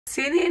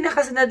Sino yung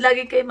nakasunod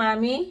lagi kay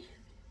Mami?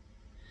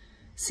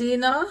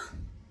 Sino?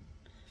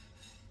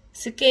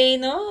 Si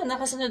Kano,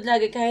 nakasunod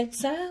lagi kahit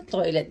sa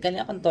toilet.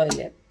 Ganyan akong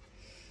toilet.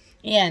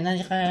 Ayan,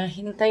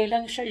 nakahintay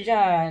lang siya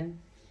dyan.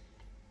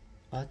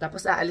 O,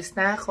 tapos aalis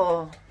na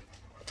ako.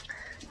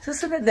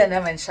 Susunod na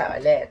naman siya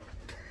ulit.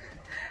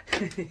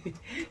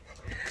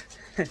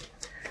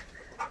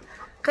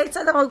 Kahit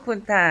saan ako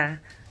magpunta,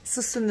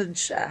 susunod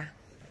siya.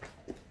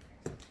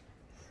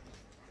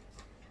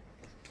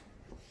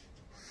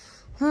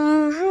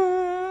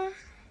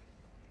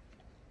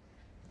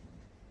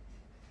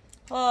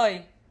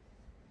 Hoy!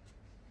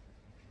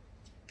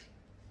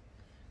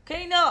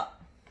 Kano!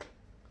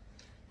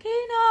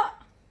 Kano!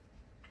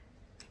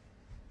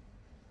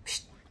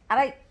 Psst!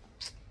 Aray!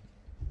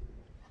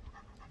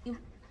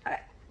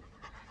 Aray!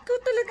 Ikaw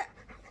talaga!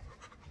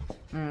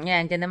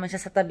 Yan, dyan naman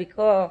siya sa tabi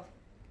ko.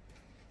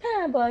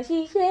 Habo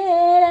si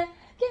Shera!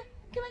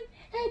 Come on!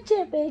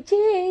 Hachabe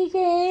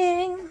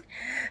ching!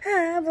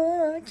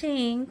 Habo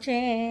ching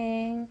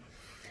ching!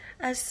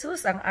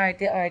 Asus, ang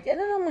arte-arte.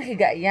 Ano nang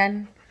mahiga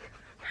yan?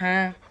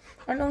 Ha?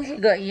 Anong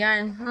higa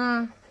yan?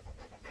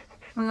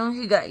 Anong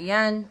higa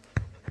yan?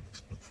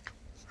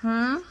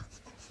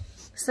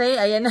 Say,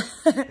 ayan na.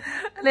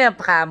 Ano yan?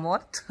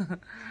 Pakamot?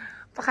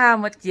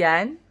 Pakamot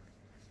yan?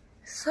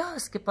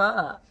 Sus,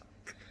 kipa.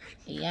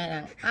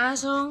 Ayan ang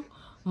asong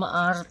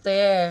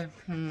maarte.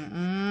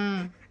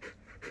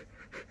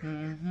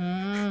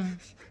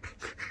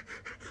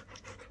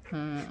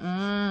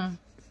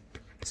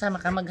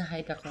 Sama ka,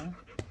 mag-hike ako.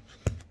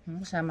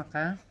 Sama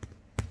ka.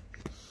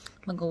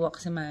 Mag-walk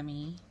si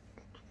Mami.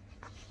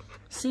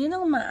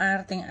 Sinong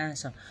maarting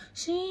aso?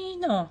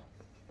 Sino?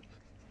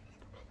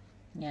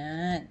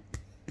 Yan.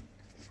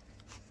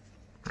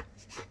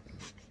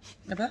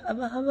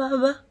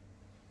 Aba.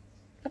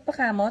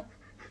 Napakamot.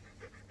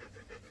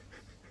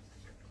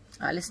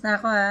 Alis na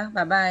ako ha.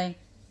 Bye-bye.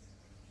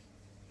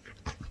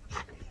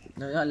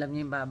 Alam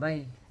niyo yung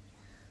bye-bye.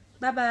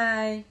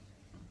 Bye-bye.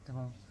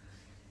 Ito.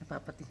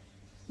 Napapati.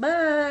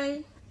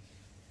 Bye!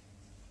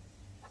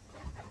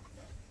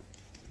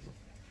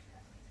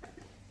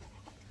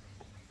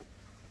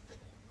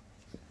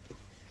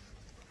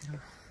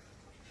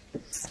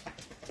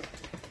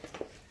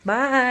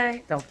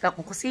 Bye! Tawag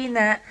akong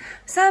kusina.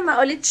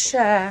 Sama ulit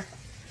siya.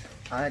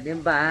 O,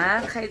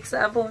 diba? Kahit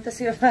saan pumunta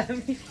si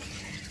Mami.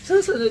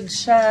 Susunod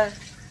siya.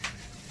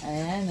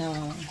 Ayan,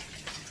 o.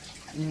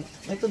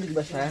 May tubig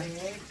ba siya?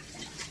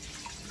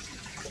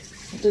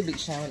 May tubig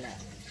siya, wala.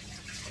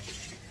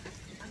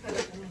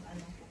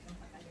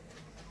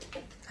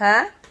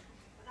 Ha?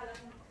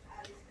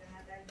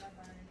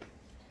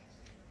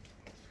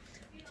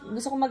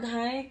 Gusto ko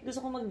mag-hike.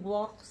 Gusto ko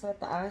mag-walk sa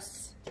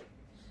taas.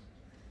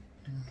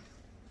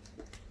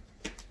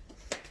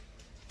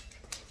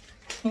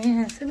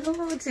 Ayan,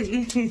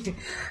 sige.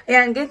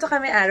 Ayan, ganito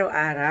kami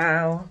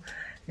araw-araw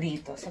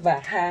dito sa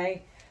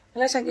bahay.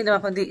 Wala siyang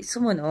ginawa kundi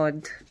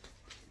sumunod.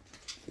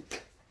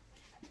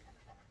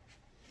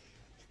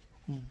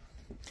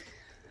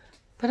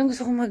 Parang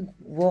gusto ko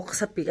mag-walk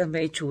sa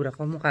may itsura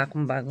ko. Mukha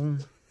akong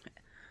bagong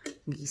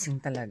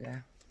gising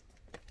talaga.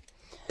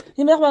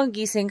 Hindi mo ako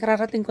magigising.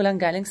 Kararating ko lang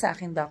galing sa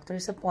aking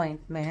doctor's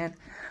appointment.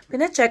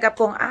 Pina-check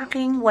up ko ang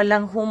aking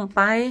walang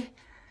humpay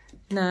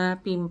na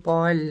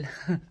pimple.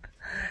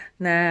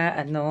 Na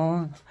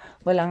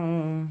walang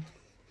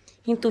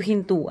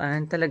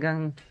hintu-hintuan.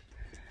 Talagang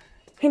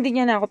hindi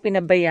niya na ako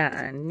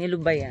pinabayaan,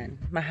 nilubayan.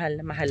 Mahal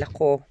na mahal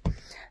ako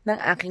ng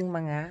aking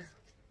mga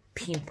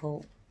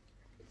pimple.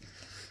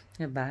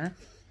 Diba?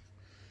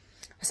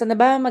 Asa na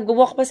ba?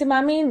 Mag-walk pa si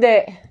Mami?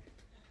 Hindi.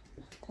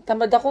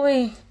 Tatamad ako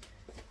eh.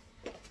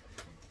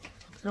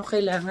 Pero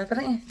kailangan.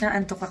 Parang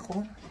naantok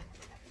ako.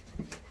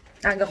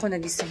 Aga ko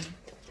nagising.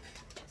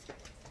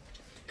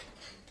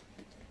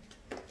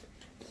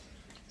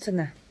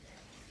 Sana.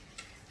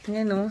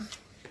 Ayan o.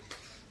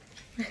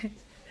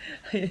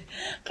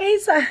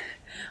 Kaysa.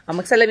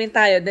 Magsalamin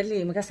tayo.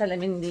 Dali.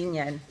 Magkasalamin din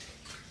yan.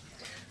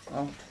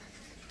 Oh.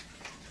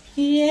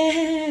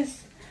 Yes.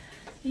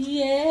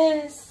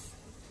 Yes.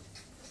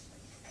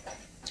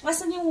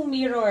 Asan yung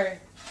mirror?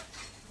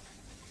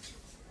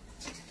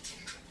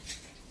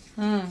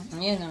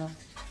 Ayan o.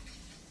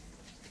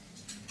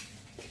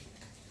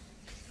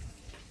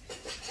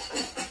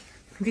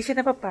 Hindi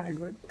siya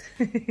napapagod.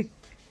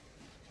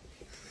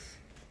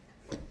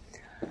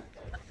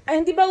 Ay,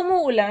 hindi ba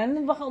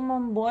umuulan? Baka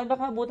umambuan.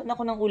 Baka abutan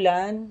ako ng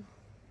ulan.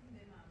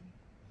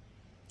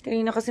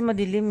 Kanina kasi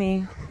madilim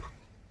eh.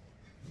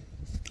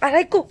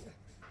 Aray ko!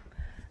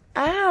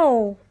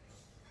 Ow!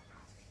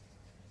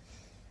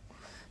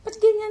 Ba't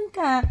ganyan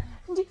ka?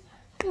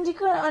 Hindi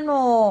ka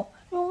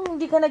yung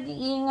hindi ka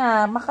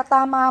nag-iinga.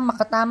 Makatama,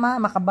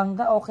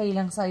 makabangga, okay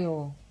lang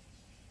sa'yo.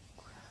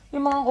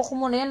 Yung mga kuko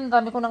mo na yan,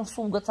 dami ko ng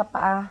sugat sa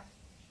paa.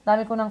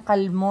 Dami ko ng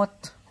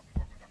kalmot.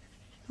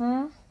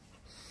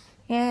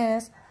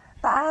 Yes.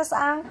 Taas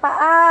ang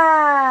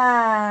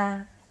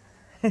paa.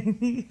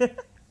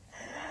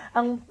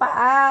 Ang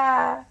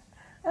paa.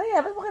 Ano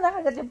yan? Ba't mo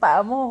kinakagat yung paa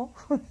mo?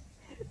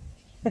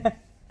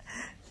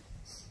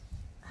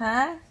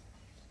 Ha?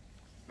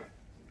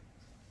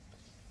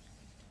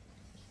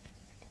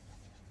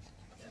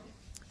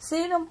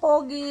 Sinong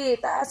pogi?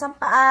 Taas ang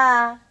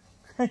paa.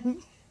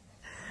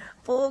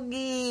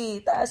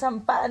 Pogi. Taas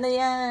ang paa na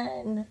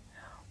yan.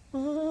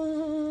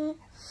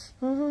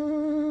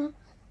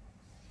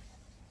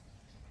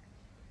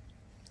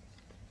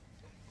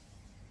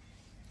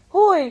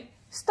 Hoy!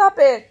 Stop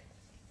it!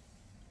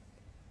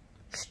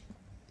 Shh.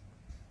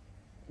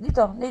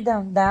 Dito, lay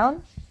down.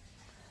 Down.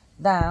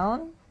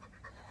 Down.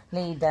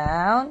 Lay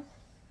down.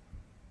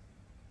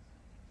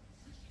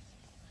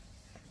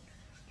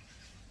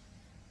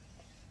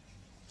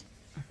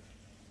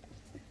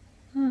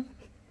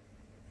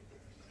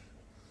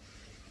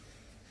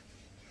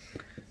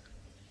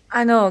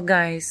 Ano,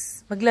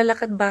 guys?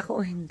 Maglalakad ba ako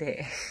o hindi?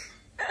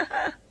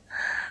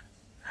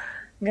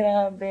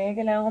 Grabe,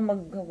 kailangan ko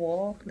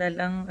mag-walk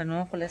dahil ang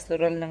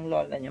cholesterol ng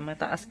lola niya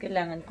mataas.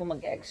 Kailangan ko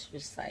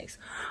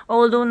mag-exercise.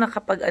 Although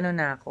nakapag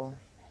na ako.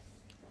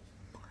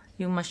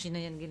 Yung machine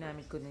na yan,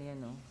 ginamit ko na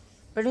yan, oh.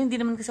 Pero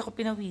hindi naman kasi ako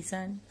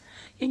pinawisan.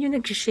 Yan yung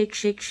nag-shake,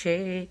 shake,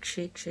 shake,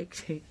 shake, shake,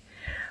 shake.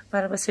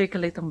 Para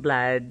ma-circulate ang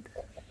blood.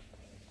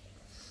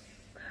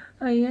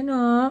 Ayan,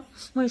 oh.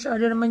 May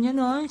shadow naman yan,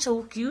 oh.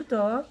 So cute,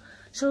 oh.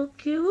 So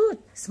cute.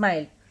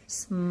 Smile.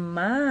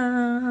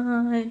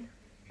 Smile.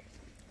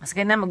 Mas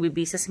na,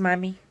 magbibisa si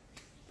Mami.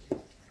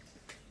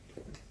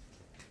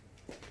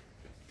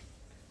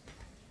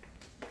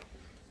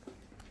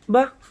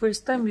 Ba,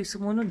 first time, di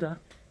sumunod,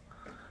 ah.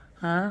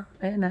 Ha?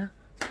 Ayan, ah.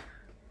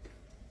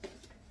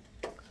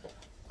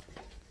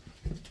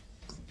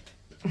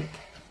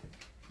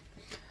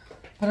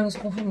 Parang gusto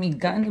kong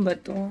humiga. Ano ba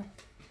to?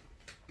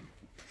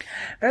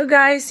 Pero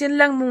guys, yun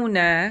lang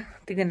muna.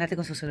 Tignan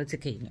natin kung susunod si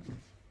Kano.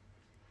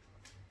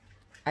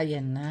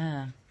 Ayan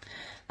na.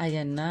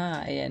 Ayan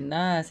na. Ayan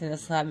na.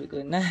 Sinasabi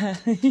ko na.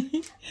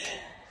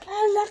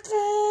 Ala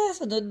ka.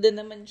 Sunod na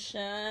naman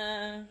siya.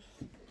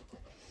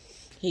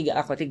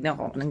 Higa ako. Tignan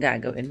ko anong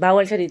gagawin.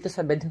 Bawal siya dito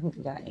sa bed ng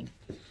higain.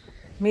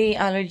 May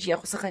allergy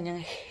ako sa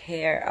kanyang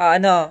hair.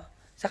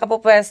 Saka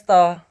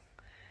pupwesto.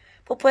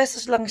 Pupwesto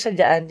lang siya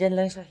dyan. Dyan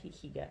lang siya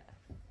hihiga.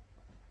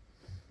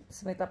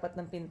 Tapos may tapat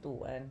ng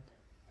pintuan.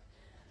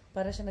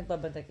 Para siya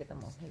nagbabantay, kita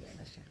mo. Higa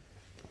na siya.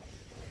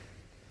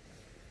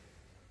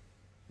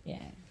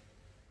 Yan.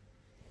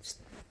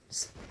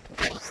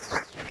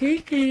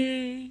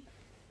 Kiki.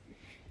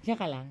 Diyan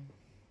ka lang.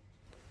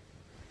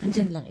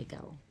 Andyan lang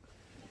ikaw.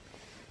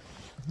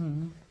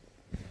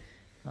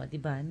 O,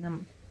 diba?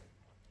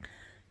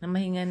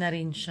 Namahinga na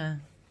rin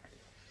siya.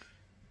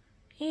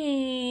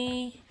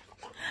 Hey.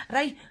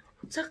 Aray,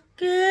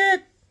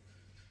 sakit.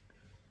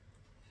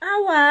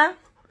 Awa.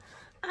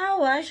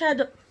 Awa,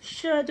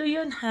 shadow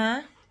yun,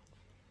 ha?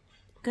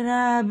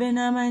 Grabe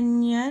naman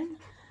yan.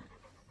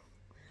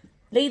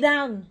 Lay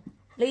down.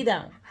 Lay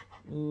down.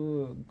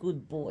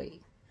 Good boy.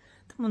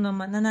 Ito mo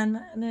naman,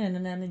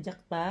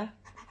 nananadyak pa?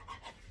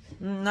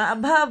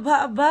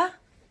 Aba.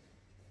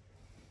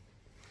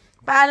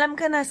 Paalam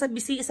ka na sa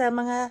bisi sa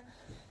mga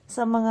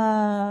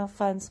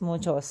fans mo,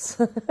 Diyos.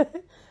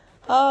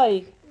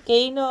 Hoy,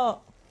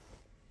 Kano.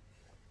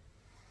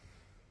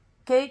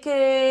 KK.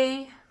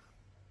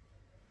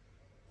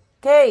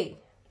 Kay.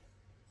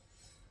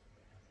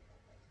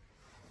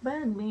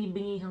 Ba,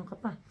 bingi-bingihan ka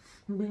pa.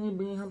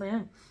 Bingi-bingihan pa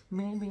yan.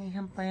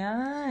 Bingi-bingihan pa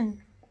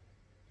yan.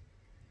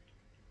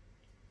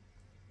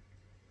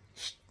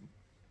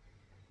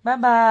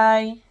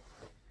 Bye-bye.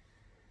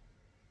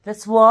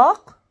 Let's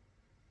walk.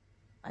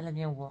 Alam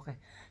niya yung walk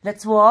eh.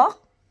 Let's walk.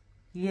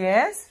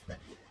 Yes.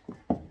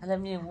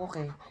 Alam niya yung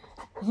walk eh.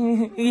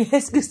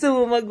 Yes,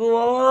 gusto mo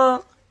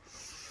mag-walk.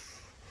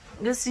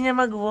 Gusto niya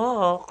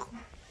mag-walk.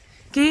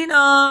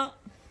 Kino.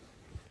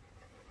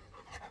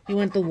 You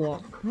want to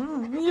walk?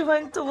 You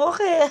want to walk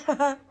eh.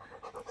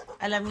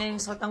 Alam niya yung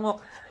suot ng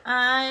walk.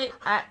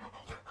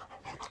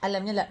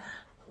 Alam niya lang.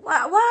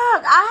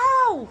 Wag!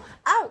 Ow!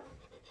 Ow!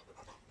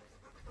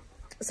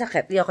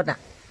 Sakit. Iyoko na.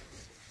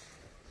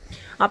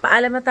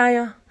 Paalam na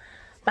tayo.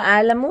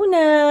 Paalam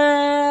muna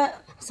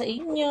sa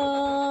inyo.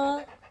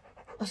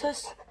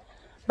 Osas.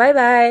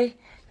 Bye-bye.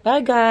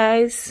 Bye,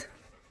 guys.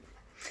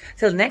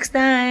 Till next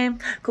time,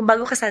 kung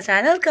bago ka sa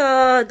channel ko,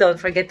 don't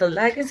forget to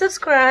like and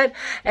subscribe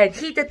and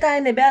hit the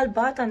tiny bell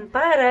button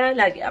para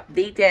lagi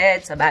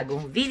updated sa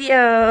bagong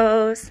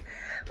videos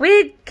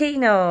with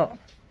Kano.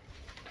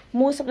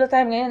 Most of the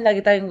time ngayon,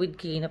 lagi tayong with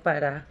Kano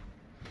para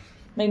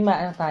may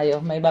tayo,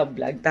 may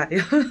bablog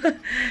tayo.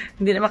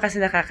 Hindi naman kasi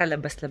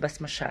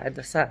nakakalabas-labas masyado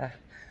sa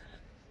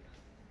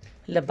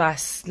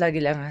labas.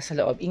 Lagi lang sa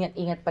loob.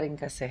 Ingat-ingat pa rin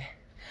kasi.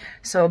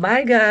 So,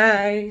 bye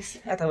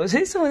guys! At ako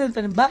sa sumunod pa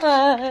na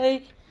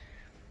bye!